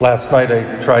Last night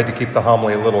I tried to keep the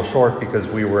homily a little short because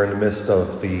we were in the midst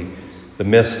of the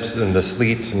mist and the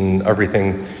sleet and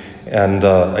everything. And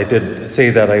I did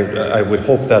say that I would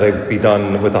hope that I'd be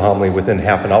done with the homily within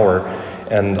half an hour.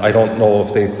 And I don't know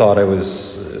if they thought I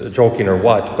was joking or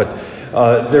what,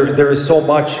 but there is so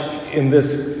much in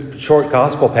this short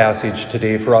gospel passage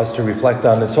today for us to reflect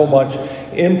on, and so much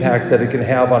impact that it can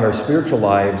have on our spiritual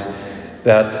lives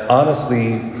that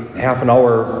honestly half an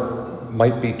hour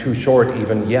might be too short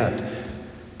even yet,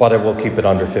 but I will keep it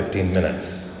under 15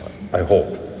 minutes, I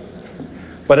hope.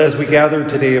 But as we gather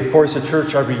today, of course, the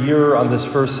church every year on this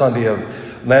first Sunday of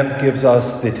Lent gives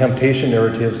us the temptation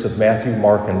narratives of Matthew,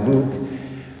 Mark, and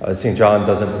Luke. St. John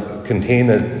doesn't contain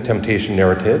a temptation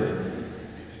narrative.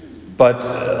 But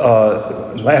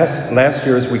last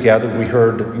year as we gathered, we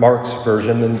heard Mark's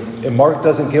version, and Mark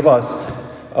doesn't give us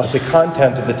the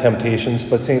content of the temptations,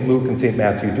 but St. Luke and St.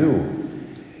 Matthew do.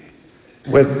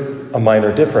 With a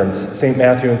minor difference, St.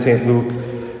 Matthew and St.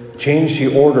 Luke change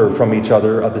the order from each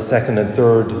other of the second and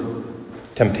third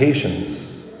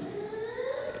temptations.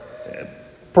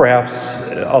 Perhaps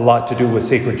a lot to do with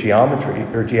sacred geometry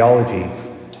or geology,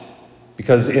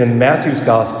 because in Matthew's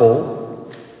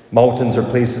gospel, mountains are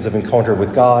places of encounter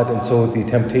with God, and so the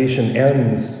temptation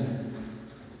ends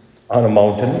on a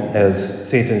mountain as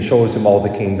Satan shows him all the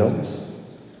kingdoms.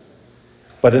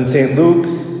 But in St.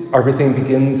 Luke, everything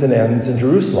begins and ends in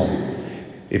Jerusalem.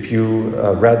 If you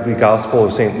read the Gospel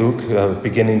of St. Luke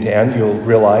beginning to end, you'll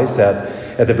realize that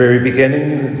at the very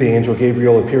beginning, the angel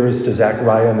Gabriel appears to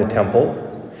Zechariah in the temple.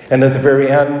 And at the very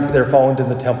end, they're found in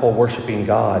the temple worshiping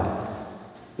God,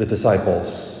 the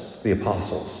disciples, the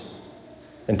apostles.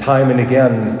 And time and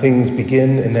again, things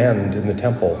begin and end in the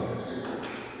temple.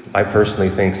 I personally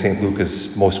think St. Luke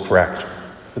is most correct,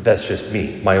 but that's just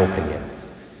me, my opinion.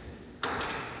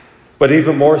 But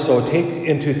even more so, take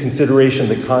into consideration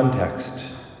the context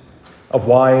of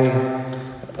why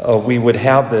we would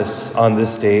have this on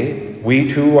this day. We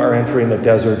too are entering a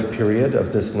desert period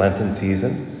of this Lenten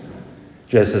season.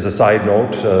 Just as a side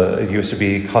note, it used to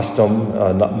be custom,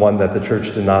 one that the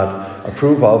church did not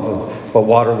approve of, but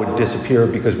water would disappear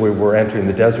because we were entering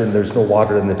the desert and there's no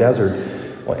water in the desert.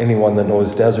 Well, anyone that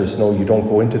knows deserts know you don't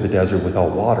go into the desert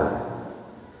without water.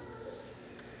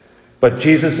 But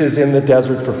Jesus is in the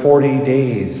desert for 40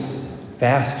 days,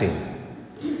 fasting.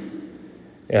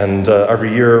 And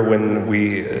every year when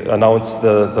we announce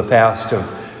the fast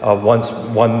of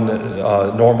one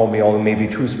normal meal and maybe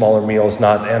two smaller meals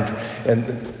not enter, and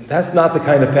that's not the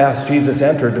kind of fast Jesus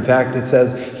entered. In fact, it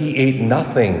says he ate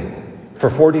nothing for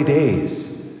 40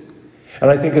 days. And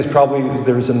I think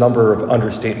there's a number of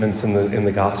understatements in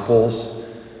the Gospels.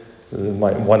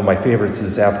 One of my favorites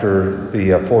is after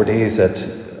the 4 days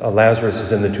that Lazarus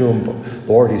is in the tomb.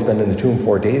 Lord, he's been in the tomb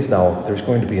 4 days now. There's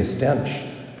going to be a stench,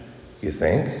 you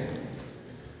think?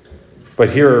 But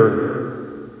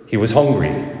here, he was hungry.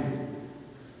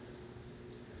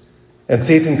 And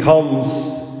Satan comes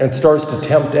and starts to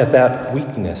tempt at that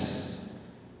weakness.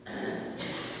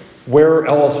 Where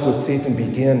else would Satan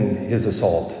begin his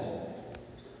assault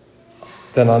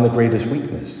than on the greatest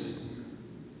weakness?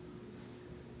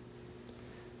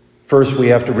 First, we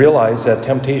have to realize that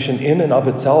temptation in and of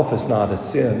itself is not a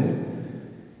sin,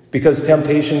 because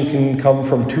temptation can come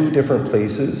from two different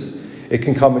places. It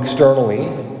can come externally.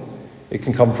 It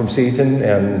can come from Satan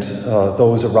and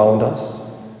those around us.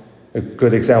 A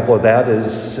good example of that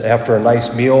is after a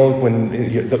nice meal, when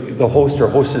the host or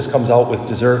hostess comes out with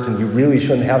dessert and you really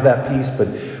shouldn't have that piece, but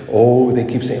they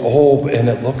keep saying, and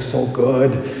it looks so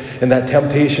good. And that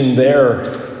temptation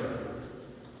there,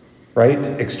 right?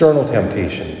 External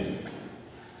temptation.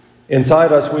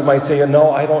 Inside us, we might say,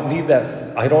 no, I don't need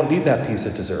that. I don't need that piece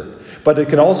of dessert. But it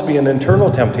can also be an internal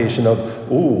temptation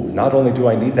of, not only do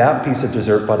I need that piece of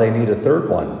dessert, but I need a third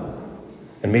one,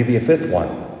 and maybe a fifth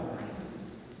one.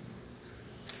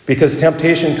 Because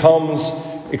temptation comes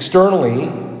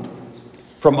externally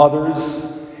from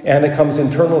others, and it comes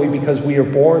internally because we are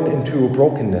born into a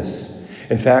brokenness.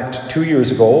 In fact, 2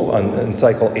 years ago, in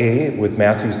Cycle A with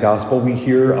Matthew's Gospel, we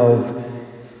hear of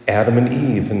Adam and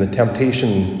Eve and the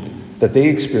temptation that they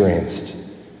experienced.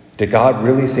 Did God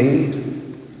really say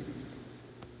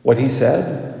what he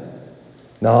said?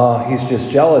 No, he's just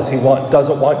jealous. He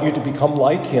doesn't want you to become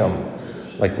like him,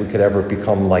 like we could ever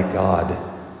become like God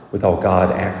without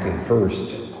God acting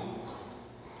first.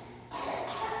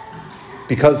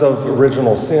 Because of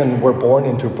original sin, we're born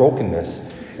into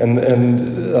brokenness. And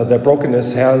that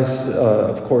brokenness has,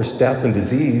 of course, death and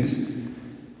disease,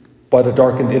 but a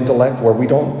darkened intellect where we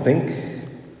don't think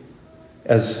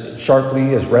as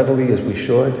sharply, as readily as we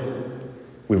should.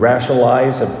 We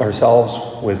rationalize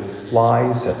ourselves with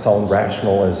lies that sound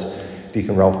rational as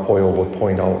Deacon Ralph Poyle would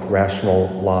point out, rational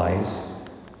lies.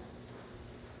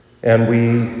 And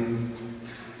we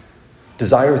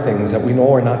desire things that we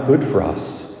know are not good for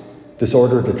us,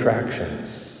 disordered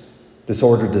attractions,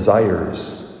 disordered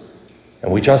desires,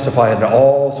 and we justify it in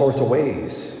all sorts of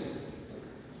ways.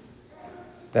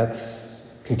 That's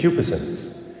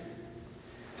concupiscence.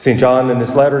 St. John in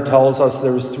his letter tells us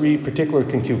there's 3 particular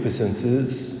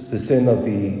concupiscences: the sin of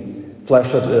the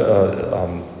flesh,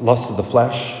 lust of the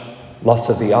flesh, lust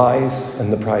of the eyes,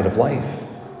 and the pride of life.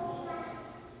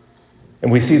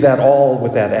 And we see that all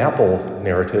with that apple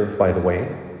narrative, by the way.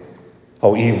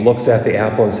 How Eve looks at the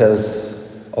apple and says,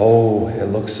 "Oh,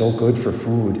 it looks so good for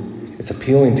food. It's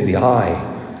appealing to the eye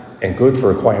and good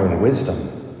for acquiring wisdom."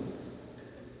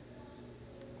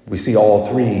 We see all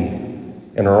 3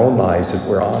 in our own lives if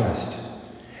we're honest.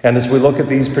 And as we look at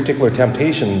these particular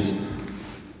temptations,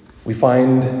 we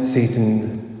find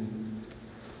Satan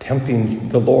tempting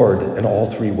the Lord in all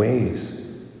 3 ways.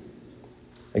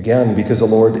 Again, because the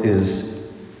Lord is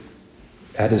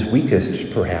at his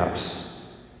weakest, perhaps.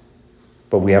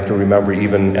 But we have to remember,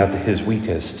 even at his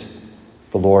weakest,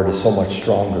 the Lord is so much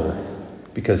stronger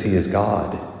because he is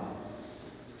God.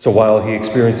 So while he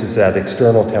experiences that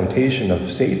external temptation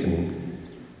of Satan,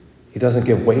 he doesn't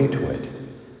give way to it.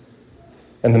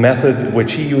 And the method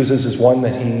which he uses is one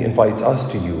that he invites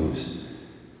us to use.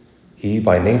 He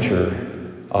by nature,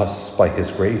 us by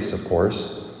his grace, of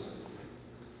course.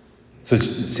 So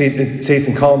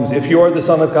Satan comes, "If you are the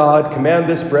Son of God, command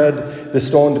this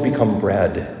stone to become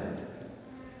bread."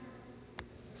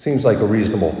 Seems like a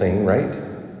reasonable thing, right?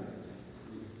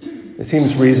 It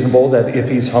seems reasonable that if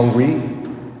he's hungry,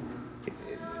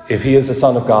 if he is the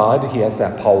Son of God, he has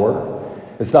that power.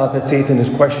 It's not that Satan is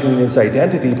questioning his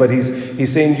identity, but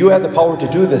he's saying, "You have the power to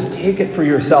do this. Take it for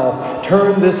yourself.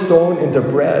 Turn this stone into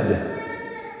bread."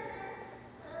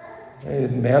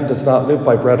 Man does not live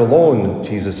by bread alone,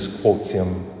 Jesus quotes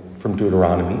him from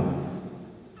Deuteronomy.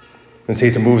 And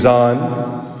Satan moves on.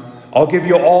 "I'll give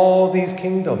you all these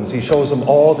kingdoms." He shows him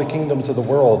all the kingdoms of the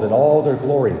world and all their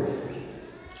glory.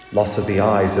 Lust of the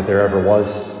eyes, if there ever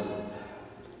was.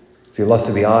 See, lust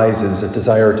of the eyes is a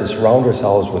desire to surround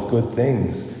ourselves with good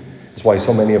things. That's why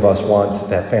so many of us want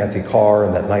that fancy car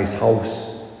and that nice house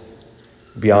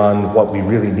beyond what we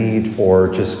really need for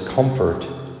just comfort.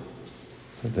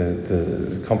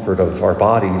 The comfort of our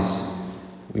bodies.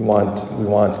 We want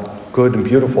good and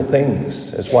beautiful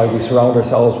things. That's why we surround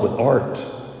ourselves with art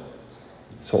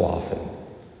so often.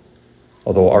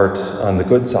 Although art on the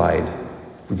good side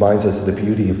reminds us of the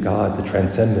beauty of God, the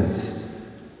transcendence,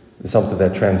 something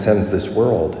that transcends this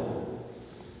world.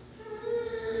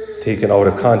 Taken out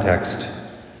of context,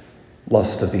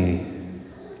 lust of the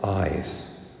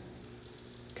eyes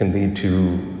can lead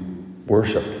to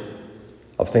worship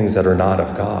of things that are not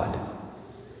of God.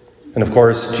 And of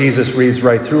course, Jesus reads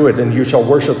right through it, "And you shall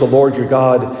worship the Lord your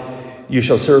God, you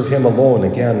shall serve him alone,"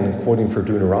 again, quoting for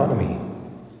Deuteronomy.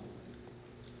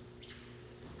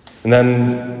 And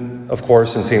then, of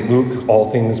course, in St. Luke, all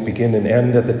things begin and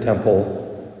end at the temple.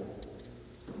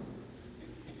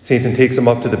 Satan takes him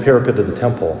up to the parapet of the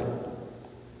temple,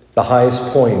 the highest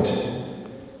point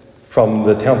from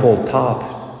the temple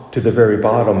top to the very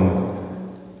bottom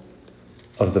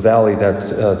of the valley that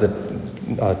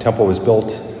the temple was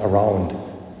built around.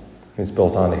 It's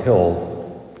built on a hill.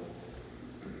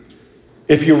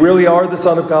 "If you really are the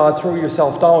Son of God, throw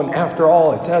yourself down. After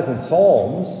all, it says in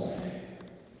Psalms,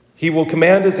 he will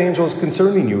command his angels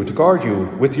concerning you to guard you.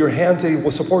 With your hands they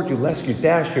will support you, lest you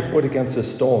dash your foot against a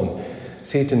stone."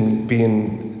 Satan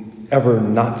being ever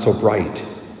not so bright.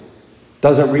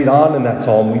 Doesn't read on in that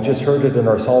psalm. We just heard it in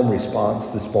our psalm response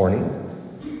this morning.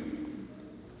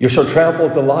 "You shall trample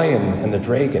the lion and the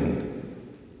dragon."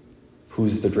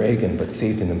 Who's the dragon but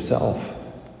Satan himself?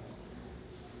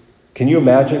 Can you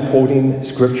imagine quoting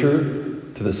scripture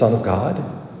to the Son of God?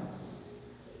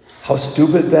 How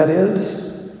stupid that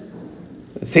is.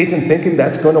 Satan thinking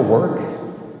that's going to work.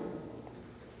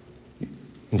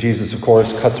 And Jesus, of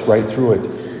course, cuts right through it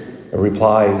and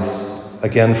replies,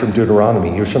 again from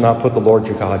Deuteronomy, "You shall not put the Lord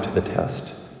your God to the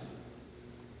test."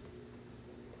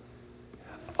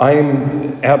 I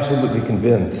am absolutely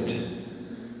convinced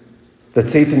that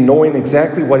Satan, knowing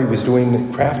exactly what he was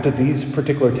doing, crafted these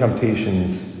particular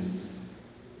temptations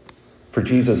for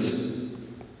Jesus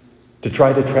to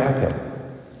try to trap him.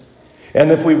 And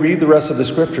if we read the rest of the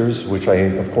scriptures, which I,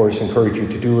 of course, encourage you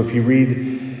to do, if you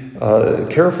read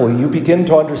carefully, you begin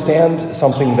to understand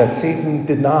something that Satan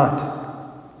did not.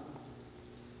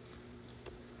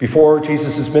 Before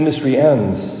Jesus' ministry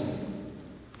ends,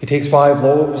 he takes 5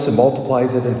 loaves and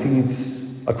multiplies it and feeds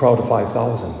a crowd of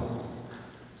 5,000.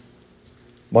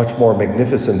 much more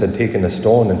magnificent than taking a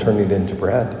stone and turning it into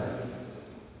bread.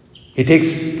 He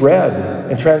takes bread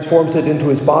and transforms it into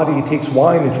his body. He takes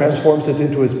wine and transforms it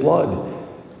into his blood.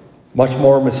 Much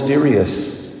more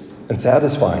mysterious and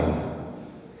satisfying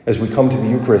as we come to the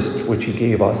Eucharist, which he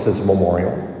gave us as a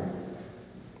memorial.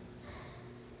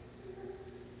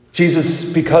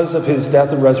 Jesus, because of his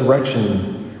death and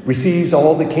resurrection, receives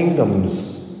all the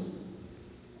kingdoms,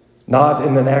 not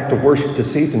in an act of worship to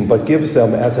Satan, but gives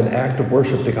them as an act of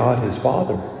worship to God his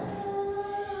Father.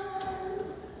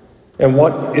 And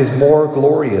what is more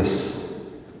glorious,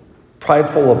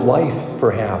 prideful of life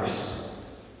perhaps,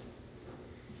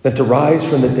 than to rise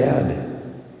from the dead?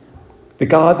 The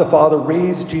God the Father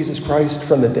raised Jesus Christ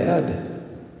from the dead.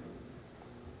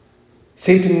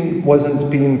 Satan wasn't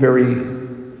being very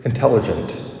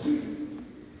intelligent.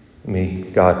 May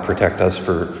God protect us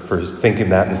for thinking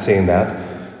that and saying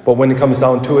that. But when it comes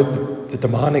down to it, the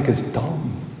demonic is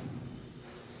dumb.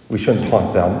 We shouldn't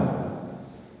taunt them.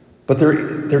 But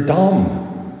they're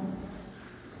dumb.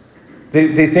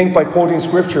 They think by quoting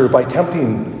Scripture, by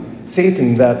tempting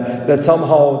Satan, that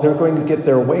somehow they're going to get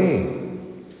their way.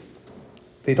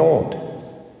 They don't.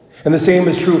 And the same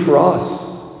is true for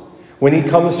us. When he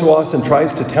comes to us and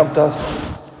tries to tempt us,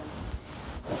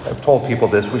 I've told people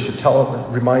this, we should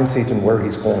remind Satan where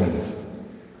he's going.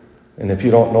 And if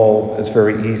you don't know, it's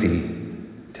very easy.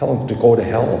 Tell him to go to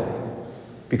hell,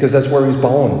 because that's where he's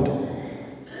bound.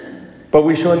 But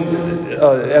we shouldn't,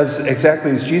 as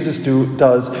exactly as Jesus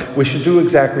does, we should do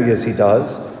exactly as he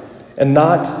does and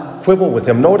not quibble with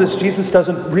him. Notice Jesus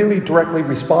doesn't really directly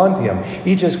respond to him.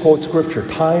 He just quotes Scripture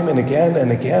time and again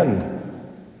and again.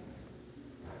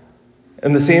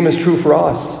 And the same is true for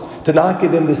us. To not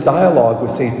get in this dialogue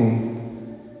with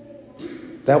Satan,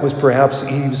 that was perhaps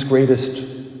Eve's greatest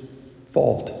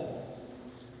fault,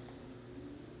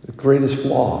 the greatest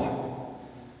flaw.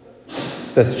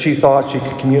 That she thought she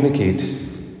could communicate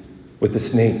with the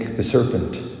snake, the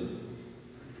serpent,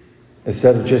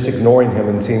 instead of just ignoring him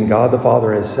and saying, God the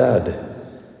Father has said.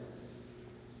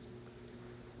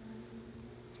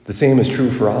 The same is true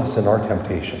for us in our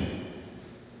temptation.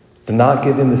 To not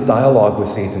get in this dialogue with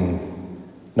Satan,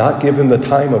 not give him the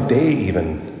time of day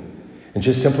even, and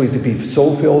just simply to be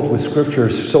so filled with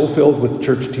Scriptures, so filled with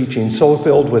church teaching, so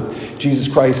filled with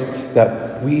Jesus Christ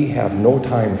that we have no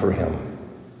time for him.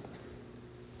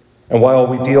 And while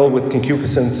we deal with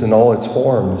concupiscence in all its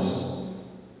forms,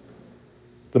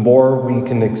 the more we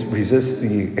can resist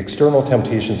the external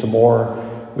temptations, the more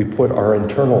we put our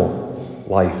internal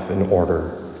life in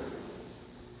order.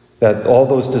 That all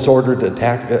those disordered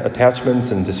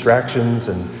attachments and distractions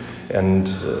and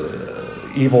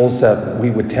evils that we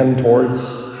would tend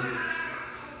towards,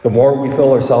 the more we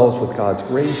fill ourselves with God's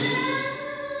grace,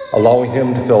 allowing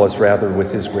him to fill us rather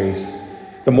with his grace,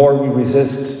 the more we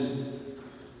resist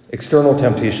external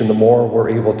temptation, the more we're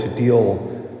able to deal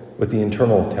with the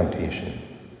internal temptation.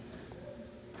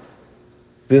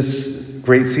 This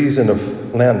great season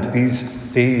of Lent, these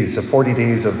days of 40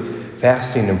 days of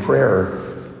fasting and prayer,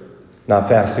 not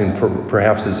fasting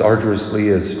perhaps as arduously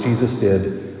as Jesus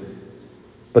did,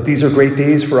 but these are great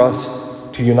days for us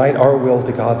to unite our will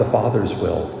to God the Father's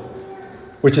will,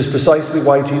 which is precisely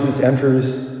why Jesus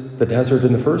enters the desert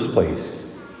in the first place.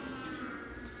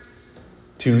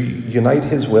 To unite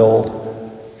his will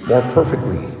more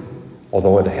perfectly,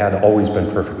 although it had always been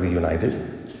perfectly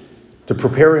united, to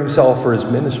prepare himself for his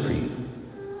ministry,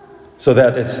 so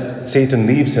that as Satan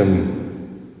leaves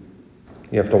him,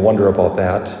 you have to wonder about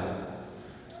that,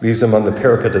 leaves him on the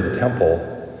parapet of the temple,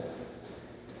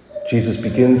 Jesus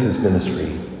begins his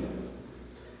ministry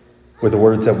with the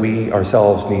words that we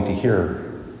ourselves need to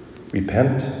hear: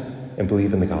 repent and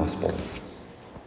believe in the gospel.